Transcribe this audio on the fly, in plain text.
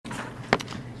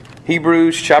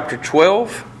Hebrews chapter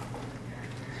 12,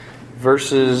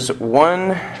 verses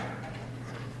 1,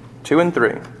 2, and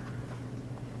 3.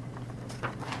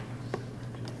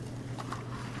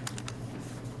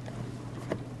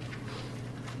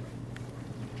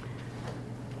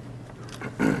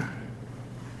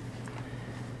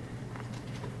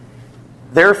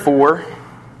 Therefore,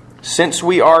 since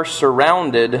we are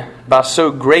surrounded by so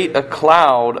great a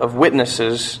cloud of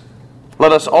witnesses,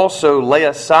 let us also lay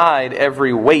aside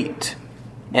every weight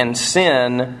and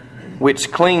sin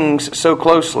which clings so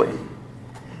closely,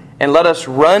 and let us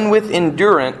run with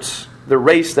endurance the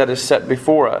race that is set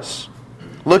before us,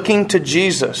 looking to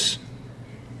Jesus,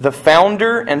 the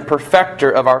founder and perfecter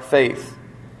of our faith,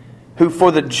 who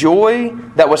for the joy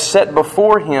that was set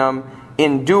before him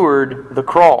endured the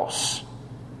cross,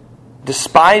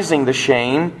 despising the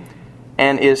shame,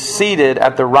 and is seated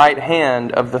at the right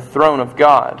hand of the throne of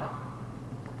God.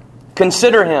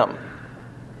 Consider him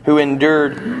who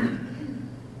endured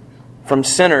from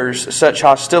sinners such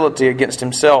hostility against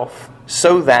himself,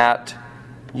 so that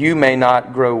you may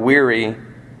not grow weary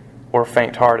or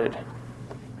faint-hearted.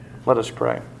 Let us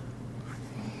pray.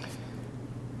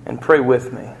 And pray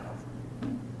with me.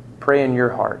 Pray in your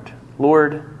heart.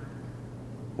 Lord,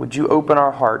 would you open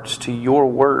our hearts to your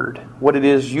word, what it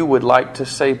is you would like to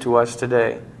say to us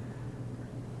today.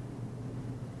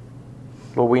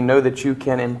 Lord, we know that you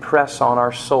can impress on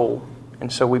our soul, and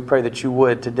so we pray that you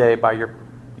would today by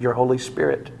your Holy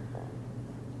Spirit.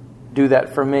 Do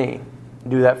that for me.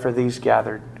 Do that for these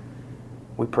gathered.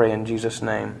 We pray in Jesus'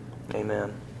 name.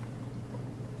 Amen.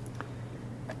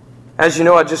 As you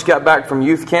know, I just got back from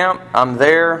youth camp. I'm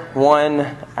there one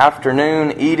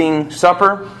afternoon eating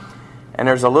supper, and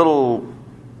there's a little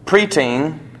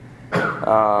preteen,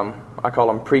 I call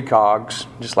them precogs,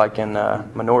 just like in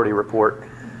Minority Report.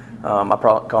 I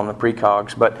probably call them the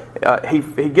precogs. But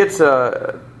he gets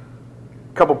a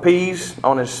couple peas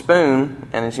on his spoon,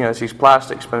 and it's these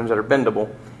plastic spoons that are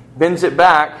bendable. Bends it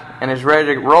back and is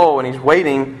ready to roll, and he's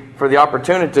waiting for the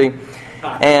opportunity.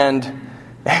 And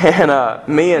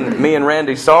me and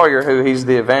Randy Sawyer, who he's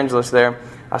the evangelist there,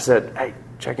 I said, "Hey,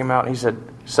 check him out." And he said,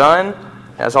 "Son,"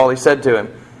 that's all he said to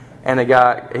him. And the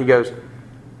guy, he goes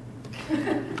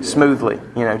smoothly,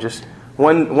 just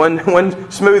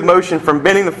one smooth motion from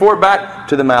bending the fork back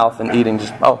to the mouth and eating.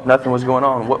 Just nothing was going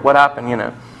on. What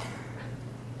happened?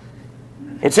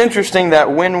 It's interesting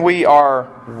that when we are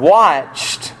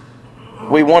watched,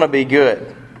 we want to be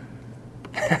good.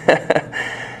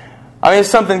 It's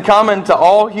something common to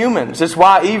all humans. It's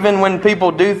why even when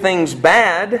people do things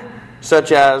bad,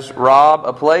 such as rob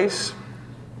a place,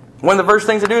 one of the first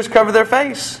things they do is cover their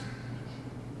face.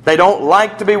 They don't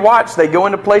like to be watched. They go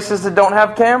into places that don't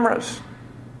have cameras.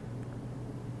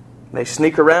 They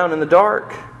sneak around in the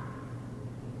dark.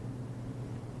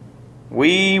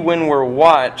 We, when we're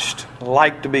watched,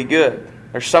 like to be good.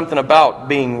 There's something about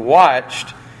being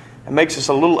watched that makes us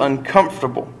a little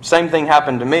uncomfortable. Same thing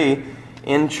happened to me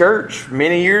in church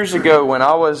many years ago when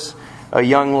I was a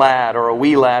young lad, or a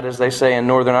wee lad as they say in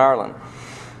Northern Ireland.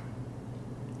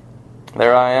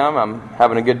 There I am, I'm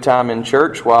having a good time in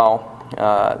church while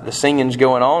the singing's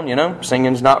going on,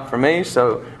 Singing's not for me,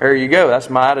 so there you go, that's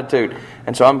my attitude.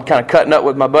 And so I'm kind of cutting up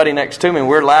with my buddy next to me, and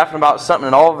we're laughing about something,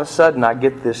 and all of a sudden I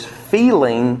get this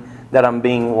feeling that I'm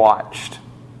being watched.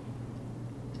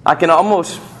 I can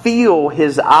almost feel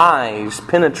his eyes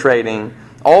penetrating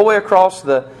all the way across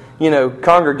the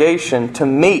congregation to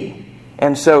me.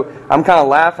 And so I'm kind of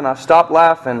laughing, I stop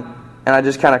laughing, and I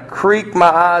just kind of creak my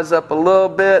eyes up a little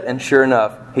bit, and sure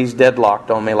enough, he's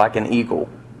deadlocked on me like an eagle,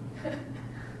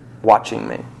 watching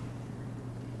me.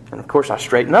 And of course I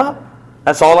straighten up.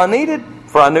 That's all I needed,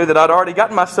 for I knew that I'd already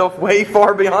gotten myself way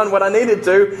far beyond what I needed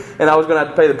to, and I was going to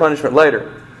have to pay the punishment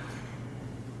later.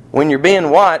 When you're being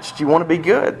watched, you want to be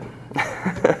good.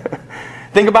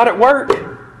 Think about it at work.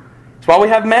 That's why we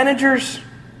have managers.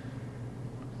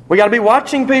 We got to be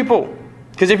watching people.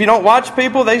 Because if you don't watch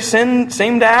people, they seem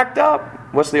to act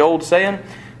up. What's the old saying?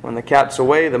 When the cat's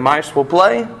away, the mice will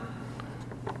play.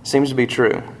 Seems to be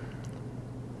true.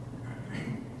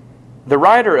 The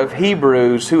writer of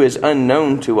Hebrews, who is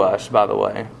unknown to us, by the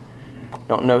way,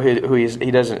 don't know who he is.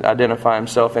 He doesn't identify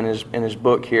himself in his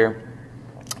book here.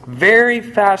 Very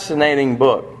fascinating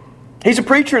book. He's a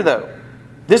preacher, though.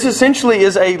 This essentially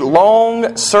is a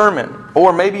long sermon,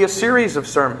 or maybe a series of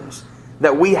sermons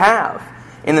that we have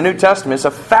in the New Testament. It's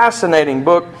a fascinating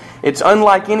book. It's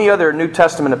unlike any other New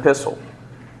Testament epistle,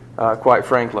 quite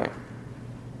frankly.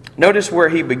 Notice where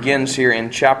he begins here in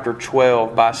chapter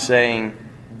 12 by saying,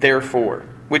 "Therefore,"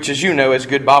 which, as you know, as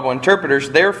good Bible interpreters,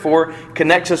 therefore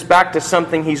connects us back to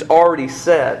something he's already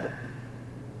said.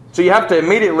 So you have to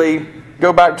immediately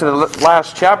go back to the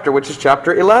last chapter, which is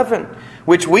chapter 11,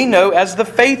 which we know as the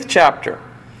faith chapter.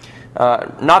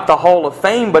 Not the Hall of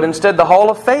Fame, but instead the Hall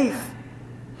of Faith.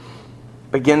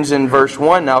 Begins in verse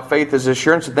 1. Now faith is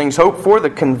assurance of things hoped for, the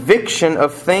conviction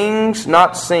of things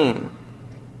not seen.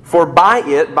 For by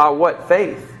it, by what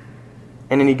faith?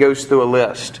 And then he goes through a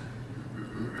list.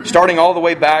 Starting all the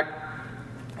way back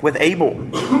with Abel.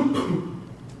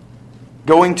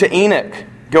 Going to Enoch.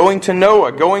 Going to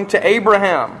Noah. Going to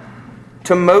Abraham.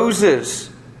 To Moses.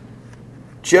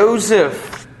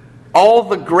 Joseph. All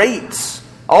the greats.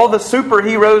 All the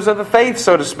superheroes of the faith,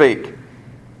 so to speak.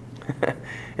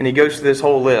 And he goes through this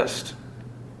whole list.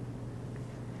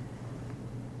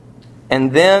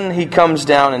 And then he comes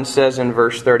down and says in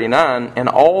verse 39, and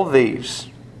all these,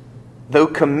 though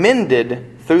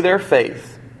commended through their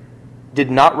faith,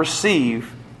 did not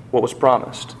receive what was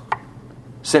promised,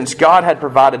 since God had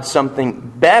provided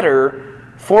something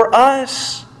better for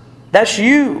us. That's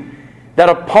you. That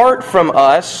apart from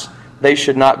us, they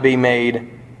should not be made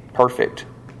perfect.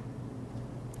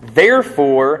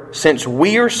 Therefore, since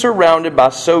we are surrounded by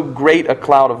so great a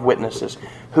cloud of witnesses.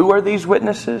 Who are these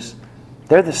witnesses?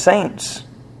 They're the saints.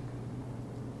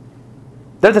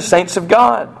 They're the saints of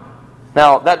God.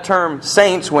 Now, that term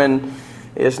saints, when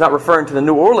it's not referring to the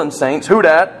New Orleans saints, who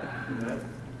dat?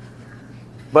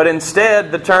 But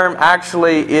instead, the term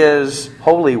actually is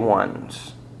holy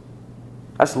ones.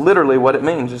 That's literally what it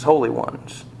means, is holy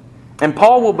ones. And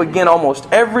Paul will begin almost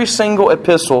every single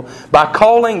epistle by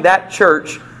calling that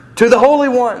church to the holy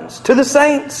ones, to the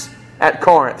saints at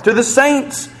Corinth, to the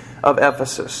saints of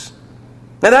Ephesus.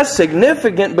 Now that's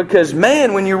significant because,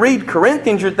 man, when you read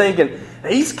Corinthians, you're thinking,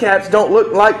 these cats don't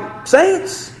look like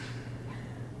saints.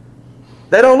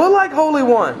 They don't look like holy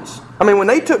ones. I mean, when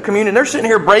they took communion, they're sitting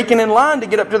here breaking in line to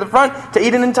get up to the front to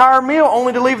eat an entire meal,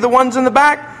 only to leave the ones in the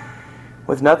back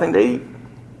with nothing to eat.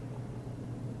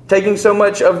 Taking so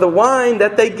much of the wine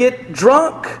that they get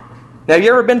drunk. Now, have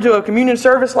you ever been to a communion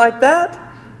service like that?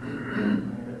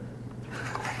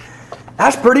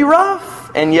 That's pretty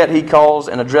rough. And yet he calls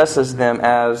and addresses them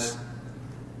as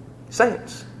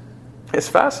saints. It's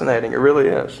fascinating. It really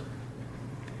is.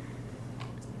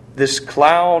 This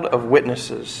cloud of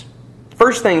witnesses.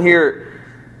 First thing here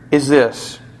is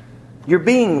this. You're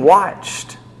being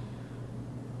watched.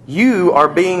 You are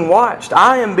being watched.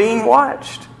 I am being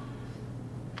watched.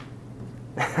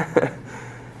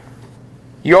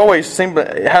 You always seem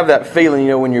to have that feeling,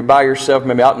 when you're by yourself,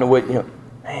 maybe out in the woods,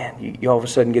 man, you all of a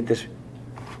sudden get this,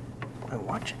 they're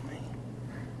watching me.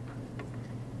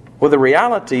 Well, the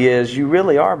reality is you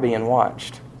really are being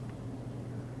watched.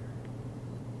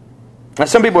 Now,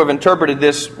 some people have interpreted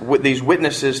these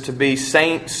witnesses to be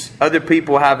saints. Other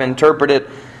people have interpreted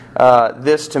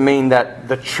this to mean that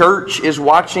the church is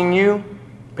watching you.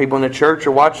 People in the church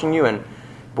are watching you. And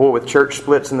boy, with church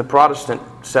splits in the Protestant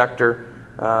sector,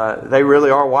 they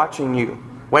really are watching you.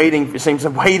 Waiting, it seems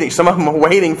waiting. Some of them are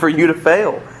waiting for you to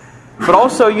fail. But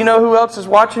also, you know who else is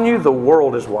watching you? The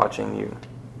world is watching you.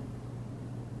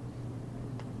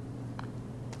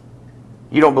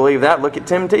 You don't believe that? Look at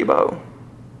Tim Tebow.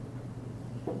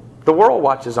 The world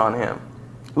watches on him.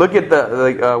 Look at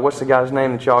the what's the guy's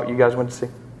name that you guys went to see?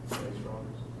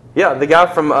 Yeah, the guy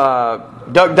from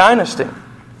Duck Dynasty.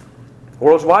 The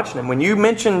world's watching him. When you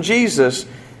mention Jesus,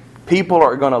 people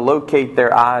are going to locate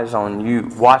their eyes on you,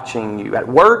 watching you. At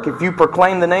work, if you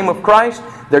proclaim the name of Christ,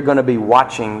 they're going to be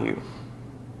watching you.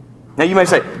 Now you may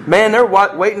say, man, they're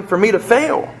waiting for me to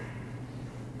fail.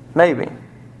 Maybe.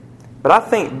 But I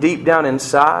think deep down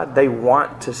inside, they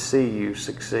want to see you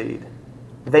succeed.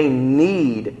 They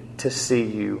need to see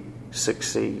you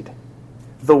succeed.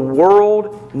 The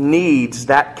world needs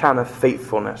that kind of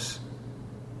faithfulness.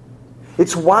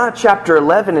 It's why chapter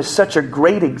 11 is such a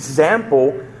great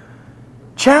example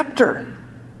chapter.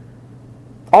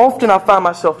 Often I find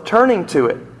myself turning to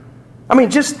it. I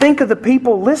mean, just think of the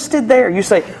people listed there. You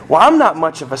say, well, I'm not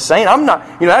much of a saint. I'm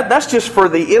not, that's just for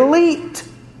the elite.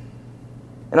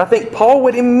 And I think Paul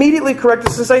would immediately correct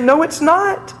us and say, no, it's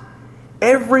not.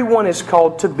 Everyone is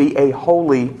called to be a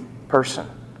holy person.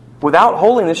 Without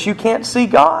holiness, you can't see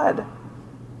God.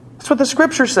 That's what the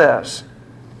Scripture says.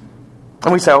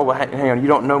 And we say, oh, well, hang on, you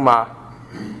don't know what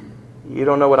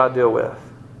I deal with.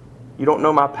 You don't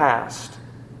know my past.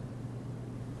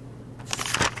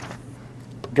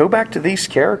 Go back to these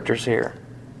characters here.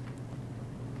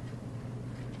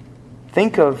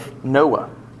 Think of Noah,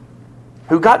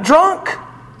 who got drunk,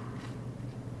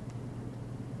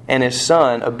 and his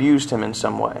son abused him in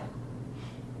some way.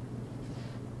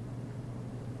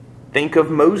 Think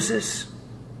of Moses,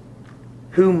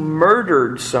 who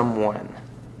murdered someone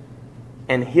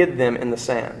and hid them in the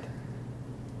sand.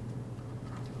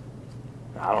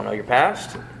 I don't know your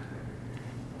past.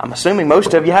 I'm assuming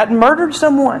most of you hadn't murdered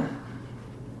someone.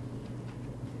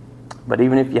 But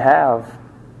even if you have,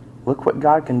 look what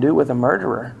God can do with a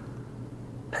murderer.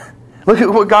 Look at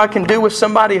what God can do with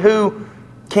somebody who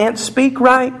can't speak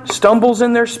right, stumbles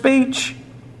in their speech,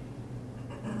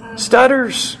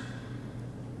 stutters,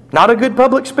 not a good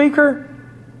public speaker.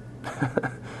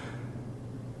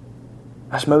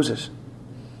 That's Moses.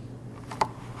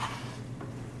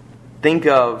 Think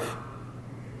of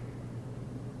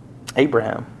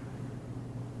Abraham,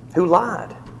 who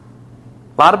lied.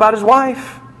 Lied about his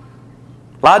wife.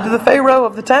 Lied to the Pharaoh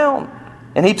of the town.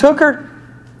 And he took her.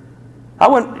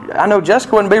 I know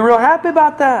Jessica wouldn't be real happy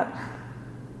about that.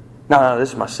 No, this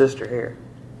is my sister here.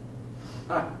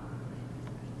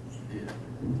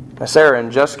 Now, Sarah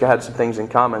and Jessica had some things in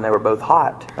common. They were both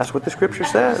hot. That's what the Scripture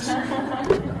says.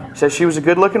 It says she was a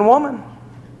good-looking woman.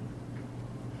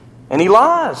 And he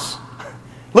lies.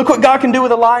 Look what God can do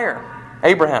with a liar.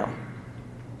 Abraham.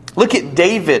 Look at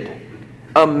David.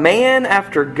 A man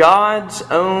after God's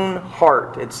own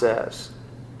heart, it says.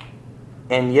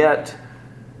 And yet,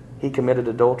 he committed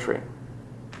adultery.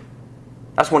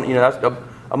 That's one, that's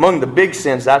among the big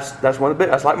sins, that's one of the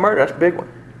big, that's like murder, that's a big one.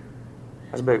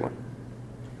 That's a big one.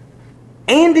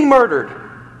 And he murdered.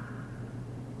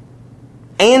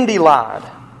 And he lied.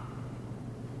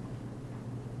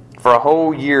 For a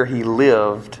whole year he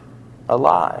lived a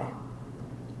lie.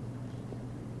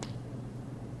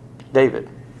 David.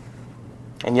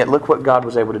 And yet look what God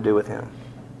was able to do with him.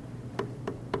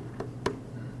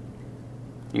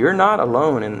 You're not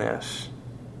alone in this.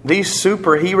 These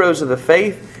superheroes of the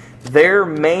faith, their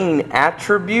main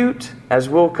attribute, as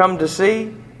we'll come to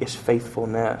see, is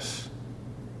faithfulness.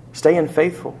 Staying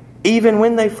faithful. Even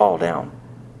when they fall down.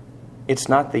 It's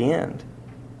not the end.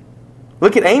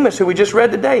 Look at Amos, who we just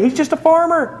read today. He's just a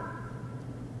farmer.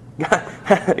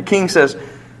 The king says,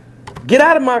 get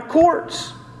out of my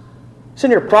courts.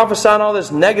 Sitting here prophesying all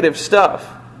this negative stuff.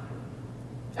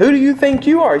 Who do you think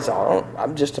you are? He's like,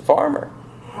 I'm just a farmer.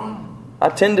 I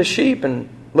tend to sheep and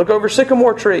look over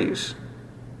sycamore trees.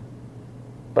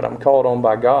 But I'm called on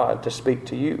by God to speak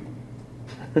to you.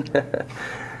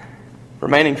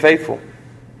 Remaining faithful.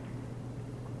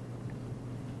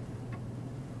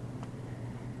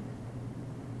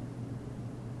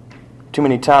 Too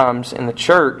many times in the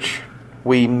church,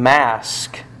 we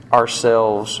mask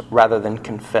ourselves rather than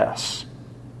confess.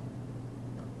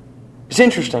 It's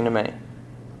interesting to me.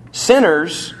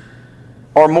 Sinners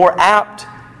are more apt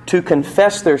to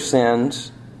confess their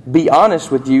sins, be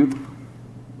honest with you.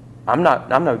 I'm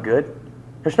no good.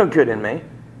 There's no good in me.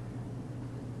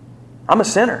 I'm a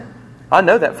sinner. I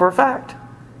know that for a fact.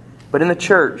 But in the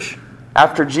church,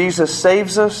 after Jesus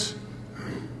saves us,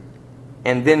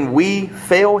 and then we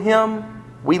fail Him,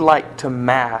 we like to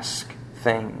mask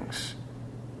things.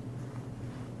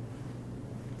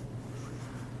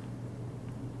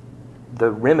 The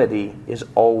remedy is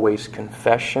always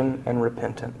confession and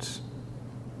repentance.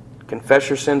 Confess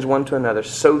your sins one to another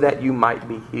so that you might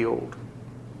be healed.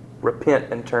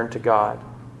 Repent and turn to God.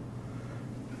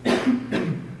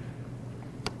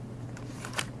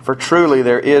 For truly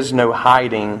there is no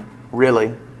hiding,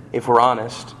 really, if we're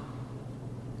honest.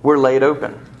 We're laid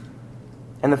open.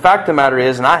 And the fact of the matter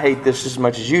is, and I hate this as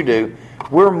much as you do,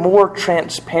 we're more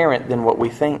transparent than what we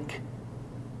think.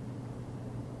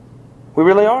 We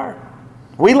really are.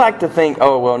 We like to think,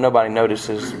 oh, well, nobody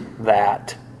notices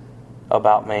that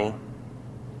about me.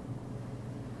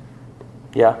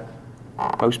 Yeah,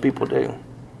 most people do.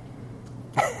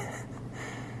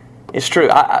 It's true.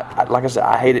 I like I said,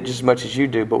 I hate it just as much as you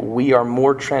do, but we are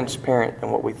more transparent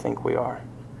than what we think we are.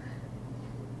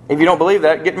 If you don't believe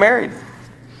that, get married.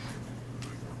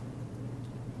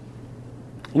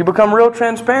 You become real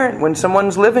transparent when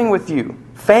someone's living with you.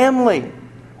 Family.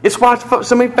 It's why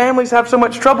so many families have so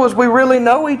much trouble, is we really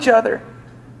know each other.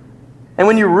 And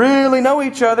when you really know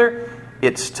each other,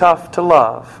 it's tough to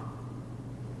love.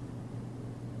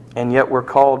 And yet we're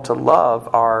called to love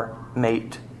our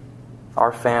mate,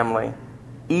 our family,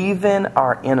 even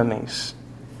our enemies,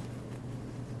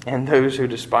 and those who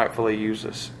despitefully use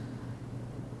us.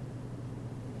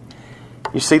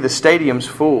 You see, the stadium's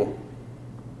full.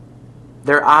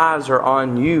 Their eyes are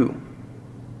on you.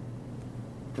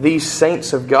 These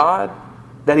saints of God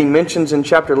that he mentions in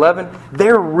chapter 11,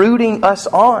 they're rooting us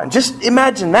on. Just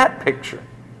imagine that picture.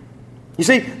 You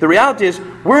see, the reality is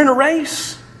we're in a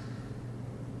race.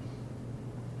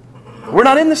 We're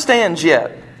not in the stands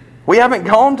yet. We haven't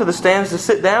gone to the stands to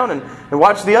sit down and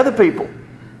watch the other people.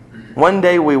 One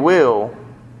day we will.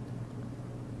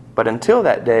 But until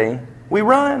that day, we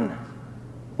run.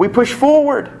 We push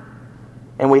forward.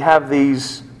 And we have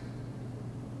these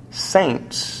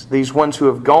saints, these ones who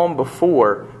have gone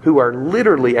before, who are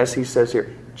literally, as he says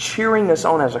here, cheering us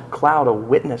on as a cloud of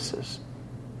witnesses.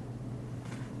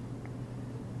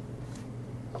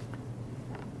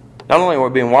 Not only are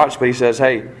we being watched, but he says,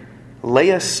 hey, lay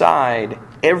aside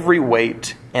every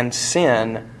weight and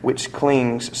sin which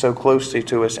clings so closely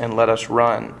to us, and let us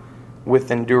run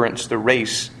with endurance the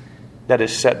race that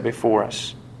is set before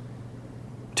us.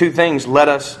 Two things: let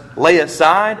us lay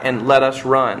aside and let us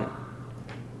run.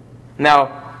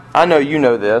 Now, I know you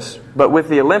know this, but with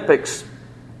the Olympics,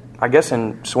 I guess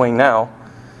in swing now,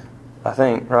 I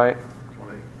think, right?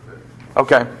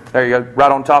 Okay, there you go,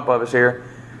 right on top of us here.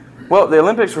 Well, the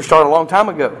Olympics were started a long time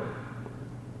ago.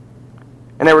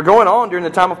 And they were going on during the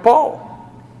time of Paul.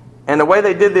 And the way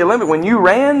they did the Olympics, when you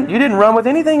ran, you didn't run with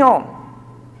anything on.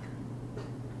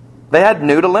 They had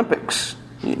nude Olympics.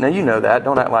 Now you know that.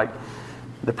 Don't act like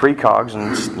the precogs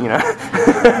and,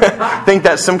 think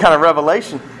that's some kind of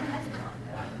revelation.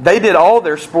 They did all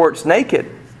their sports naked.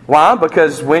 Why?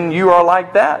 Because when you are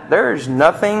like that, there is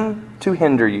nothing to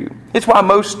hinder you. It's why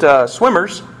most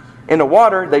swimmers in the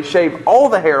water, they shave all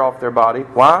the hair off their body.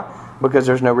 Why? Because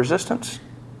there's no resistance.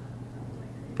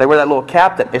 They wear that little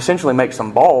cap that essentially makes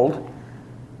them bald,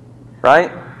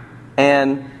 right?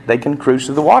 And they can cruise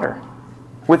through the water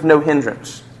with no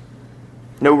hindrance,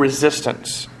 no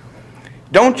resistance.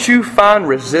 Don't you find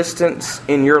resistance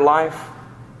in your life?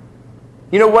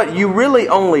 You know what? You really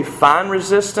only find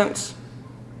resistance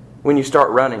when you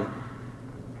start running.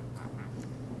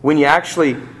 When you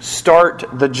actually start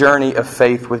the journey of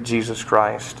faith with Jesus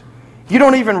Christ. You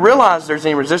don't even realize there's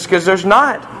any resistance because there's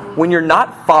not. When you're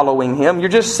not following Him, you're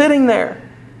just sitting there.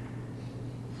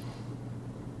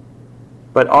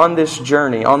 But on this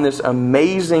journey, on this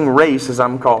amazing race, as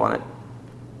I'm calling it,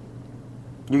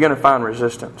 you're going to find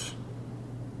resistance.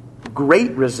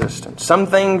 Great resistance. Some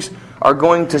things are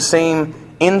going to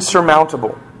seem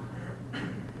insurmountable.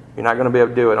 You're not going to be able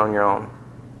to do it on your own.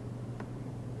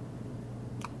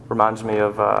 Reminds me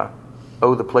of,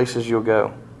 the places you'll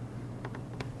go.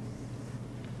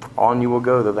 On you will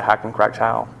go, though the hack and cracks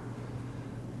howl.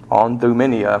 On through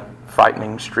many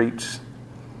frightening streets.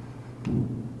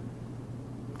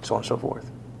 So on and so forth.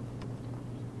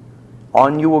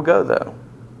 On you will go, though.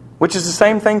 Which is the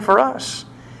same thing for us.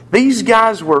 These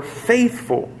guys were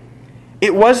faithful.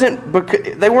 It wasn't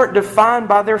because they weren't defined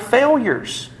by their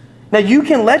failures. Now you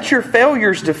can let your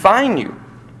failures define you.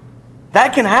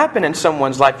 That can happen in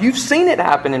someone's life. You've seen it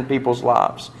happen in people's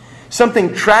lives.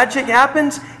 Something tragic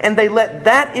happens and they let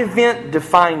that event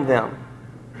define them.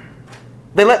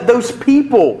 They let those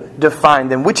people define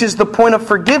them, which is the point of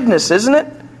forgiveness, isn't it?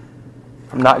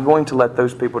 I'm not going to let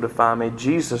those people define me.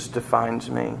 Jesus defines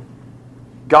me.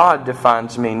 God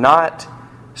defines me, not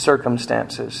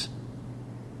circumstances.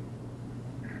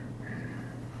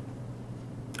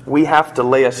 We have to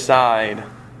lay aside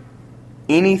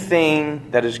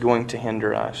anything that is going to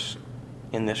hinder us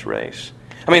in this race.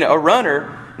 I mean, a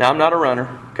runner, now I'm not a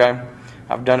runner, okay?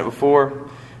 I've done it before,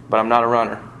 but I'm not a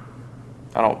runner.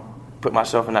 I don't put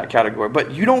myself in that category.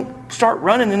 But you don't start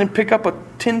running and then pick up a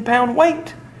 10-pound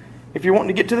weight if you're wanting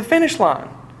to get to the finish line.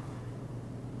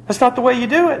 That's not the way you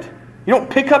do it. You don't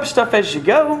pick up stuff as you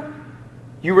go.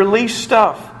 You release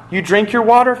stuff. You drink your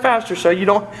water faster so you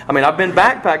don't... I mean, I've been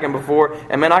backpacking before,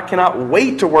 and man, I cannot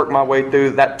wait to work my way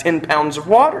through that 10 pounds of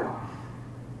water.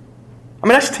 I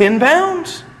mean, that's 10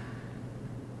 pounds.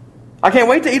 I can't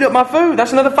wait to eat up my food.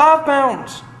 That's another 5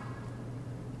 pounds.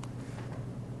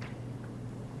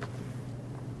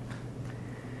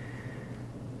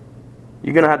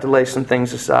 You're going to have to lay some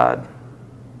things aside.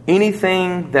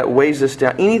 Anything that weighs us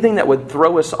down, anything that would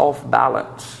throw us off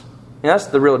balance. And that's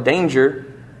the real danger.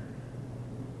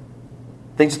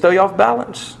 Things throw you off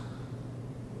balance.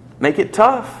 Make it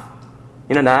tough.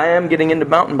 Now I am getting into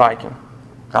mountain biking.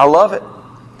 I love it.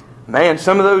 Man,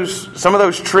 some of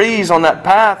those trees on that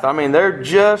path, I mean, they're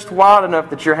just wide enough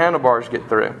that your handlebars get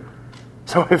through.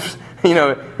 So if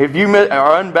you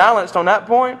are unbalanced on that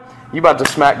point, you're about to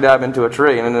smack dab into a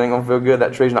tree and it ain't going to feel good.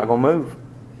 That tree's not going to move.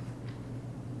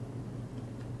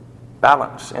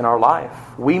 Balance in our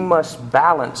life. We must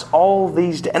balance all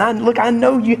these. And I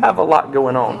know you have a lot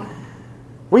going on.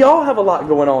 We all have a lot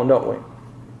going on, don't we?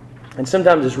 And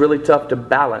sometimes it's really tough to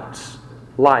balance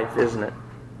life, isn't it?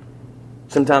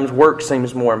 Sometimes work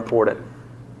seems more important.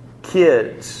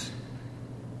 Kids.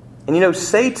 And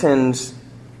Satan's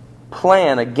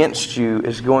plan against you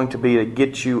is going to be to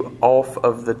get you off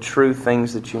of the true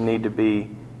things that you need to be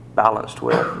balanced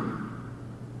with.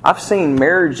 I've seen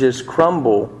marriages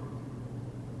crumble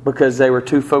because they were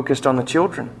too focused on the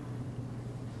children.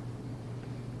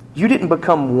 You didn't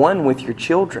become one with your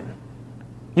children.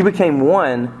 You became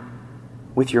one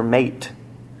with your mate.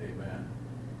 Amen.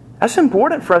 That's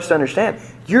important for us to understand.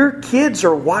 Your kids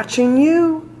are watching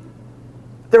you.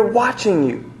 They're watching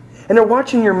you. And they're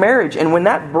watching your marriage. And when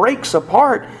that breaks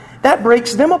apart, that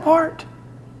breaks them apart.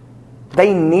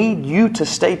 They need you to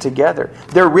stay together.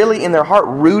 They're really in their heart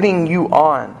rooting you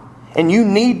on. And you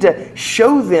need to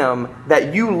show them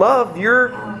that you love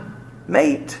your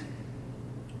mate,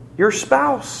 your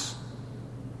spouse.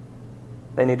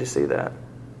 They need to see that.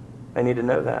 They need to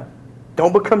know that.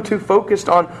 Don't become too focused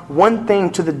on one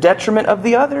thing to the detriment of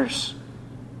the others.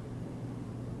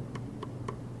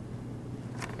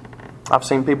 I've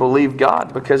seen people leave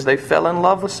God because they fell in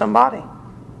love with somebody.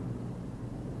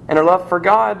 And their love for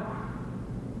God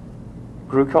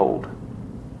grew cold.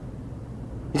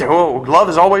 You say, oh, love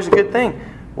is always a good thing.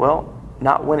 Well,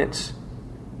 not when it's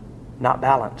not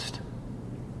balanced.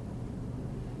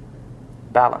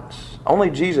 Balance. Only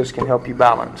Jesus can help you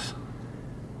balance.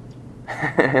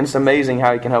 And it's amazing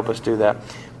how He can help us do that.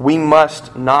 We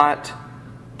must not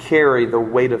carry the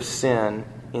weight of sin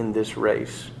in this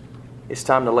race. It's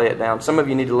time to lay it down. Some of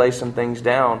you need to lay some things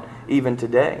down even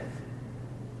today.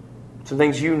 Some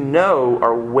things you know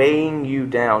are weighing you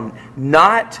down.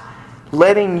 Not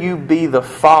letting you be the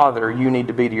father you need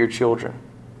to be to your children.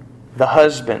 The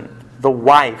husband, the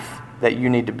wife that you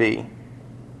need to be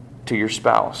to your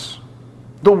spouse.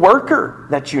 The worker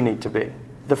that you need to be.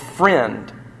 The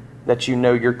friend that you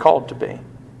know you're called to be.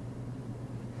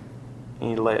 You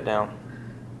need to lay it down.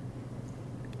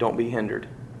 Don't be hindered.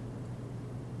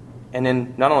 And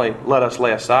then not only let us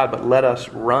lay aside, but let us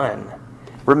run.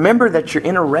 Remember that you're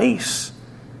in a race.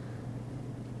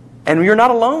 And you're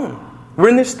not alone. We're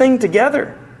in this thing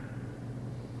together.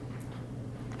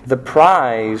 The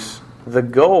prize, the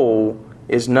goal,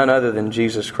 is none other than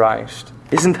Jesus Christ.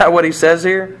 Isn't that what He says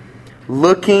here?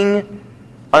 Looking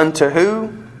unto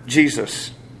who?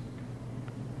 Jesus.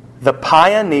 The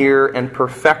pioneer and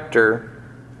perfecter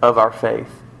of our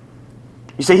faith.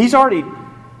 You see, He's already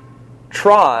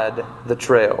trod the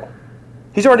trail.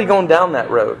 He's already gone down that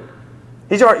road.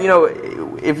 He's already,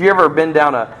 if you've ever been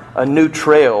down a new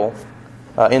trail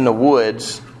in the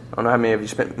woods, I don't know how many of you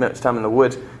spent much time in the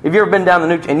woods. If you've ever been down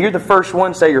the new, and you're the first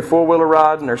one, say you're four-wheeler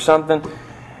riding or something,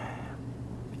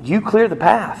 you clear the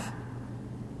path.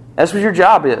 That's what your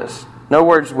job is. In other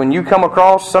words, when you come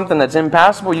across something that's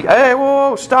impassable, hey,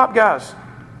 whoa, stop, guys.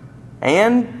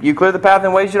 And you clear the path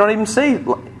in ways you don't even see.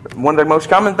 One of the most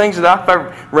common things that I've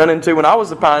ever run into when I was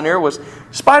the pioneer was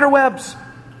spider webs.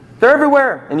 They're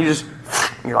everywhere. And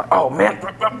you're like, oh man,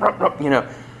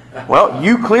 Well,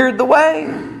 you cleared the way.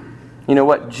 You know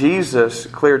what? Jesus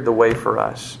cleared the way for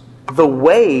us. The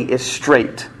way is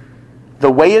straight.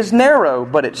 The way is narrow,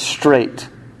 but it's straight.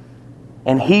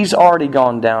 And He's already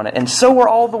gone down it. And so are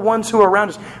all the ones who are around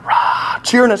us,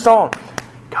 cheering us on.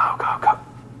 Go, go, go.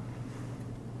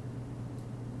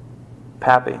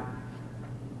 Pappy,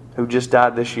 who just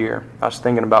died this year, I was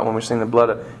thinking about when we sang the Blood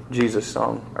of Jesus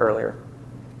song earlier.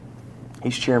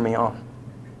 He's cheering me on.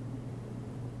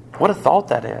 What a thought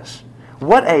that is.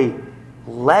 What a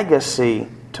legacy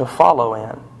to follow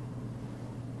in.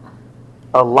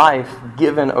 A life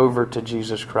given over to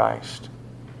Jesus Christ.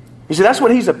 You see, that's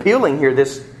what he's appealing here,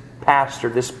 this pastor,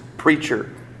 this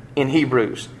preacher in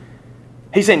Hebrews.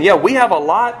 He's saying, yeah, we have a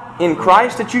lot in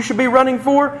Christ that you should be running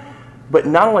for, but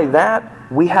not only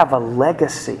that, we have a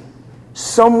legacy.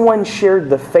 Someone shared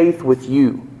the faith with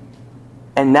you,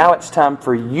 and now it's time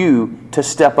for you to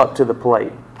step up to the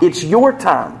plate. It's your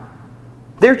time.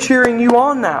 They're cheering you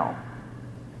on now.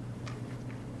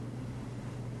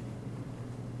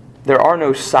 There are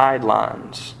no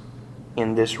sidelines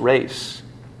in this race.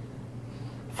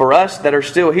 For us that are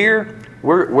still here,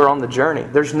 we're on the journey.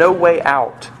 There's no way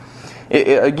out.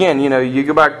 Again, you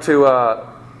go back to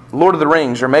Lord of the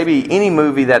Rings, or maybe any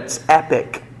movie that's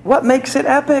epic. What makes it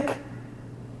epic?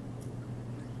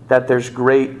 That there's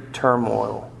great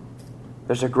turmoil.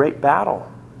 There's a great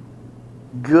battle.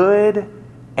 Good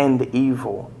and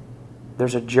evil.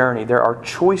 There's a journey. There are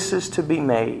choices to be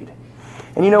made.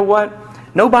 And you know what?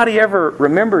 Nobody ever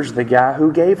remembers the guy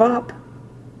who gave up.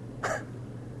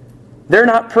 They're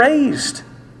not praised.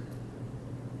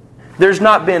 There's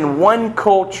not been one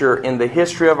culture in the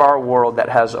history of our world that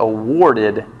has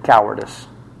awarded cowardice.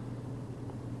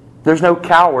 There's no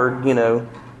coward,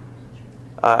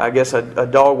 I guess a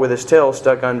dog with his tail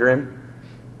stuck under him,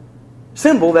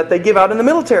 symbol that they give out in the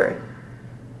military.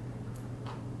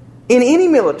 In any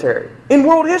military, in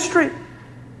world history.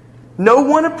 No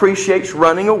one appreciates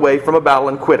running away from a battle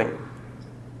and quitting.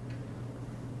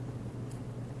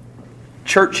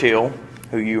 Churchill,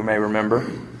 who you may remember,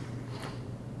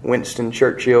 Winston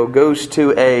Churchill, goes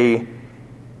to a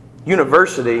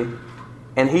university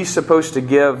and he's supposed to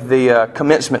give the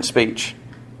commencement speech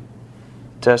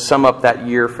to sum up that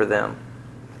year for them.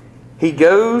 He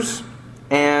goes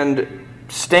and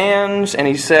stands and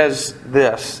he says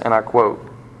this, and I quote,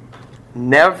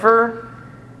 "Never,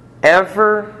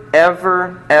 ever,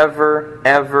 ever, ever,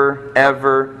 ever,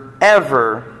 ever,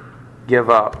 ever give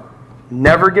up.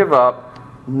 Never give up,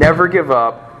 never give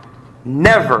up,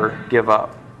 never give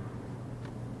up."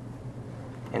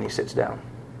 And he sits down.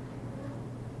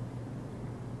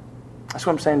 That's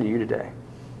what I'm saying to you today.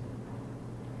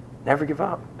 Never give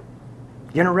up.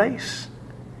 You're in a race.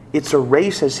 It's a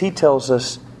race, as he tells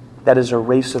us, that is a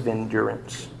race of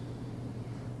endurance.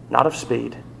 Not of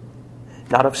speed,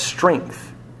 not of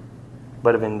strength,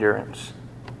 but of endurance.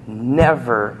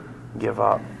 Never give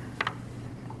up.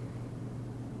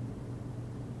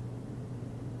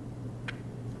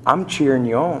 I'm cheering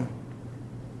you on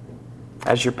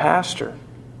as your pastor,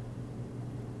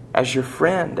 as your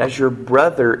friend, as your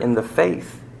brother in the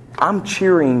faith. I'm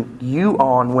cheering you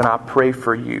on when I pray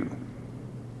for you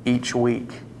each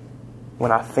week,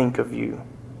 when I think of you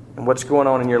and what's going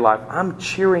on in your life. I'm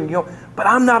cheering you on, but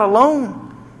I'm not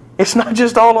alone. It's not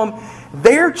just all of them.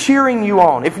 They're cheering you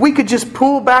on. If we could just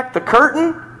pull back the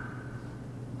curtain,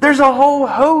 there's a whole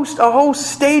host, a whole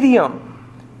stadium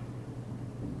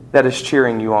that is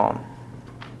cheering you on.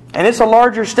 And it's a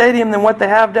larger stadium than what they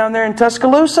have down there in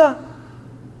Tuscaloosa.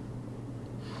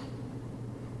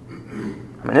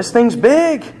 I mean, this thing's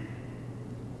big.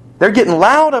 They're getting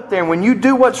loud up there. And when you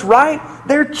do what's right,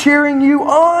 they're cheering you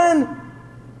on.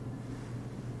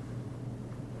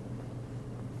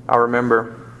 I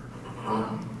remember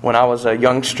when I was a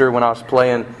youngster, when I was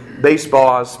playing baseball,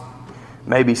 I was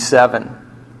maybe 7.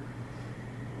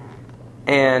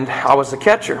 And I was the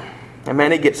catcher. And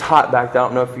man, it gets hot back there. I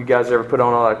don't know if you guys ever put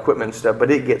on all that equipment and stuff,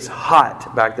 but it gets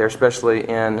hot back there, especially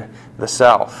in the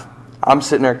South. I'm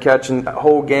sitting there catching the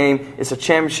whole game. It's a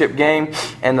championship game.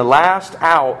 And the last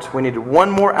out, we needed one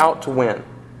more out to win.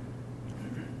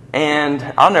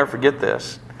 And I'll never forget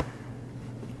this.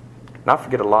 And I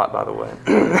forget a lot, by the way.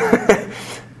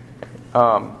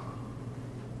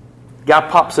 Guy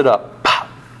pops it up. Pop,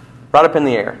 right up in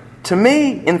the air. To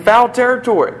me, in foul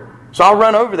territory. So I'll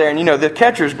run over there. And, the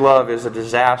catcher's glove is a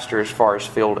disaster as far as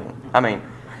fielding. I mean,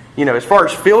 as far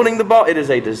as fielding the ball, it is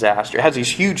a disaster. It has these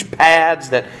huge pads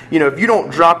that, if you don't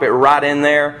drop it right in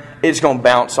there, it's going to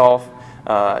bounce off,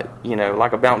 like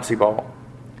a bouncy ball.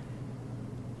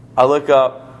 I look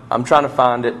up. I'm trying to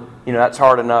find it. That's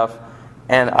hard enough.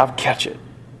 And I catch it.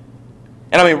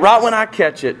 And right when I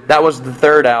catch it, that was the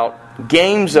third out.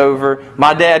 Game's over.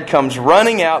 My dad comes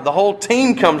running out. The whole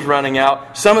team comes running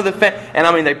out. Some of the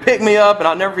and they picked me up, and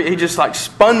I'll never. He just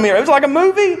spun me. It was like a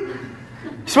movie.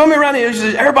 Spun me around.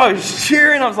 Everybody was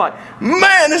cheering. I was like,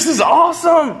 man, this is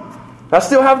awesome. I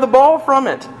still have the ball from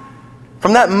it,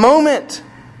 from that moment.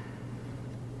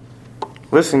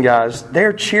 Listen, guys,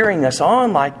 they're cheering us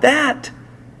on like that.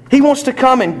 He wants to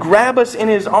come and grab us in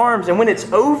His arms. And when it's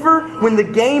over, when the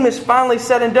game is finally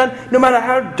said and done, no matter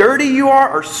how dirty you are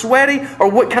or sweaty or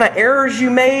what kind of errors you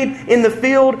made in the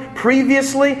field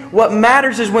previously, what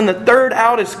matters is when the third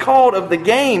out is called of the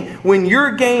game, when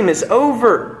your game is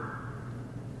over,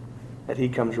 that He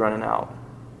comes running out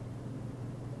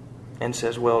and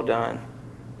says, "Well done,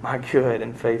 my good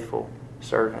and faithful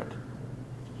servant."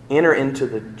 Enter into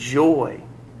the joy,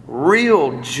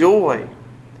 real joy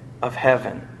of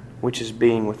heaven, which is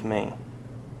being with me.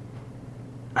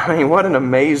 What an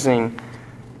amazing,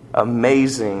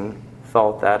 amazing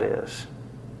thought that is.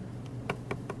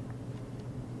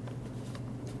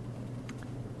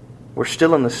 We're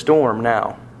still in the storm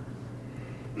now.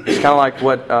 It's kind of like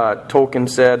what Tolkien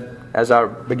said as I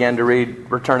began to read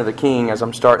Return of the King, as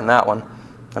I'm starting that one.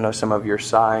 I know some of you are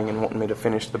sighing and wanting me to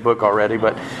finish the book already,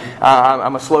 but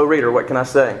I'm a slow reader. What can I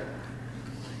say?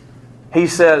 He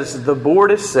says, the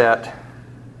board is set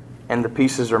and the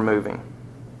pieces are moving.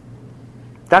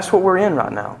 That's what we're in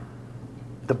right now.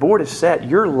 The board is set.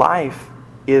 Your life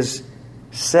is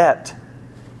set.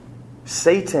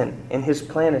 Satan and his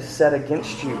plan is set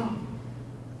against you.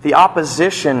 The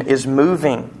opposition is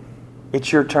moving.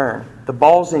 It's your turn. The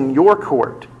ball's in your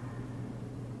court.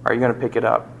 Are you going to pick it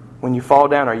up? When you fall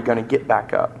down, are you going to get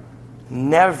back up?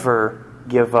 Never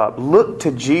give up. Look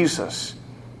to Jesus.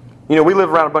 We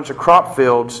live around a bunch of crop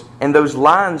fields, and those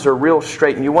lines are real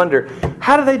straight. And you wonder,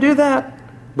 how do they do that?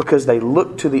 Because they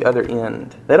look to the other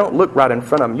end. They don't look right in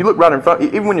front of them. You look right in front,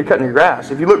 even when you're cutting your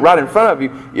grass. If you look right in front of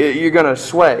you, you're going to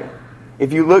sway.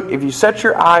 If you set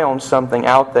your eye on something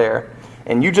out there,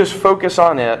 and you just focus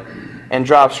on it and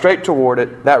drive straight toward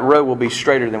it, that road will be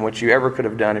straighter than what you ever could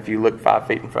have done if you looked 5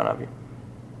 feet in front of you.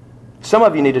 Some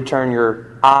of you need to turn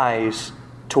your eyes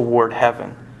toward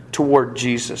heaven, toward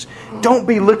Jesus. Don't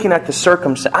be looking at the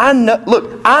circumstance.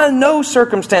 I know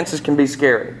circumstances can be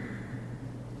scary.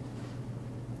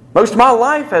 Most of my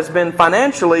life has been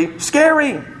financially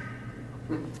scary.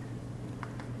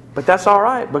 But that's all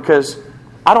right, because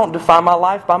I don't define my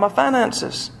life by my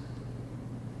finances.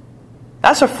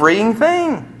 That's a freeing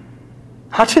thing.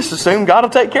 I just assume God will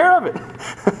take care of it.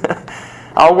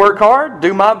 I'll work hard,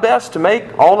 do my best to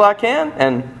make all that I can,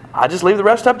 and I just leave the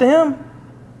rest up to Him.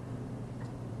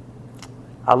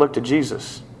 I look to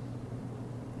Jesus.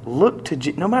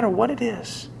 No matter what it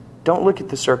is. Don't look at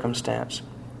the circumstance.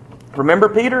 Remember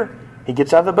Peter? He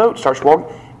gets out of the boat, starts walking,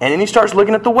 and then he starts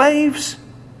looking at the waves.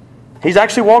 He's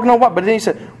actually walking on water, but then he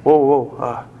said,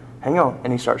 whoa, hang on.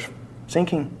 And he starts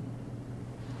sinking.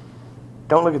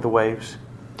 Don't look at the waves.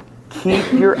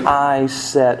 Keep your eyes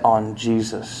set on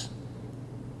Jesus.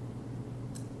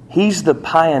 He's the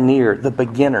pioneer, the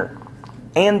beginner,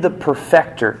 and the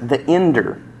perfecter, the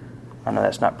ender. I know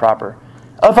that's not proper.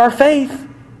 Of our faith.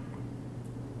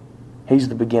 He's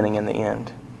the beginning and the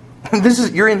end.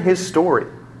 You're in His story.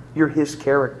 You're His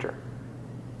character.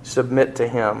 Submit to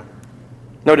Him.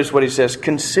 Notice what he says.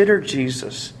 Consider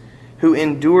Jesus, who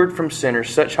endured from sinners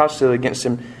such hostility against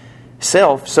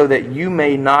Himself, so that you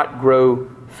may not grow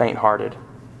faint-hearted.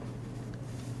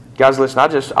 Guys, listen,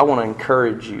 I want to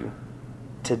encourage you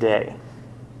today.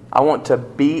 I want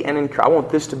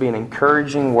this to be an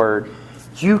encouraging word.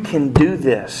 You can do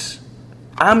this.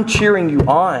 I'm cheering you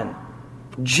on.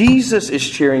 Jesus is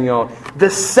cheering you on. The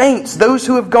saints, those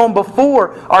who have gone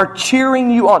before, are cheering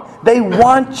you on. They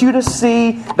want to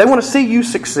see you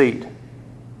succeed.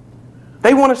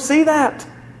 They want to see that.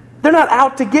 They're not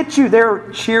out to get you. They're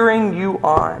cheering you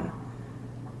on.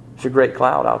 There's a great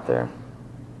cloud out there.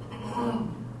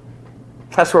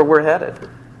 That's where we're headed.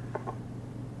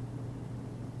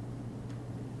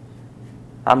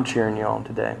 I'm cheering you on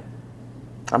today.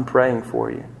 I'm praying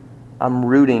for you. I'm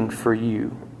rooting for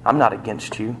you. I'm not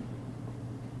against you.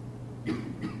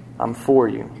 I'm for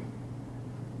you.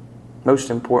 Most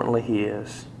importantly, He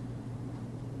is.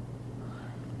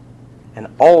 And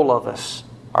all of us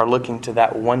are looking to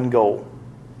that one goal.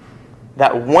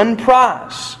 That one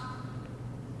prize.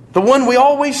 The one we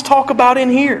always talk about in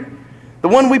here. The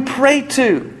one we pray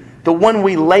to. The one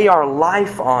we lay our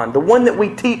life on. The one that we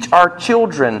teach our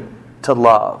children to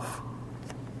love.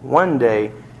 One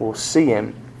day we'll see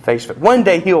Him face to face. One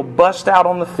day He'll bust out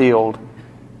on the field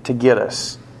to get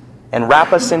us and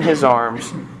wrap us in His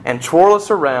arms and twirl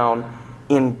us around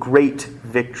in great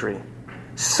victory.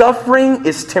 Suffering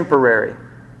is temporary,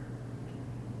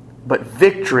 but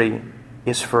victory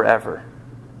is forever.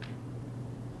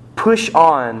 Push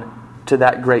on to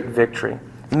that great victory.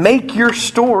 Make your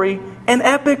story an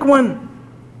epic one,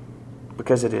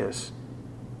 because it is.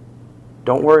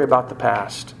 Don't worry about the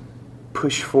past.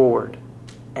 Push forward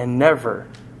and never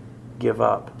give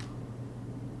up.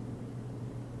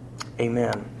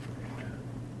 Amen.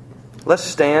 Let's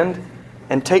stand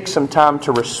and take some time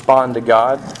to respond to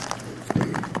God.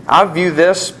 I view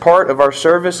this part of our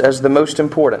service as the most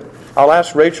important. I'll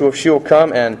ask Rachel if she'll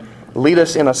come and lead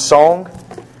us in a song.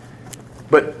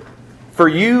 But for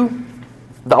you,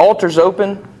 the altar's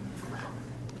open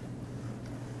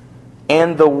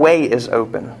and the way is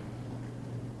open.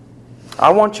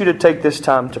 I want you to take this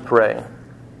time to pray.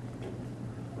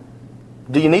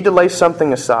 Do you need to lay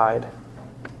something aside?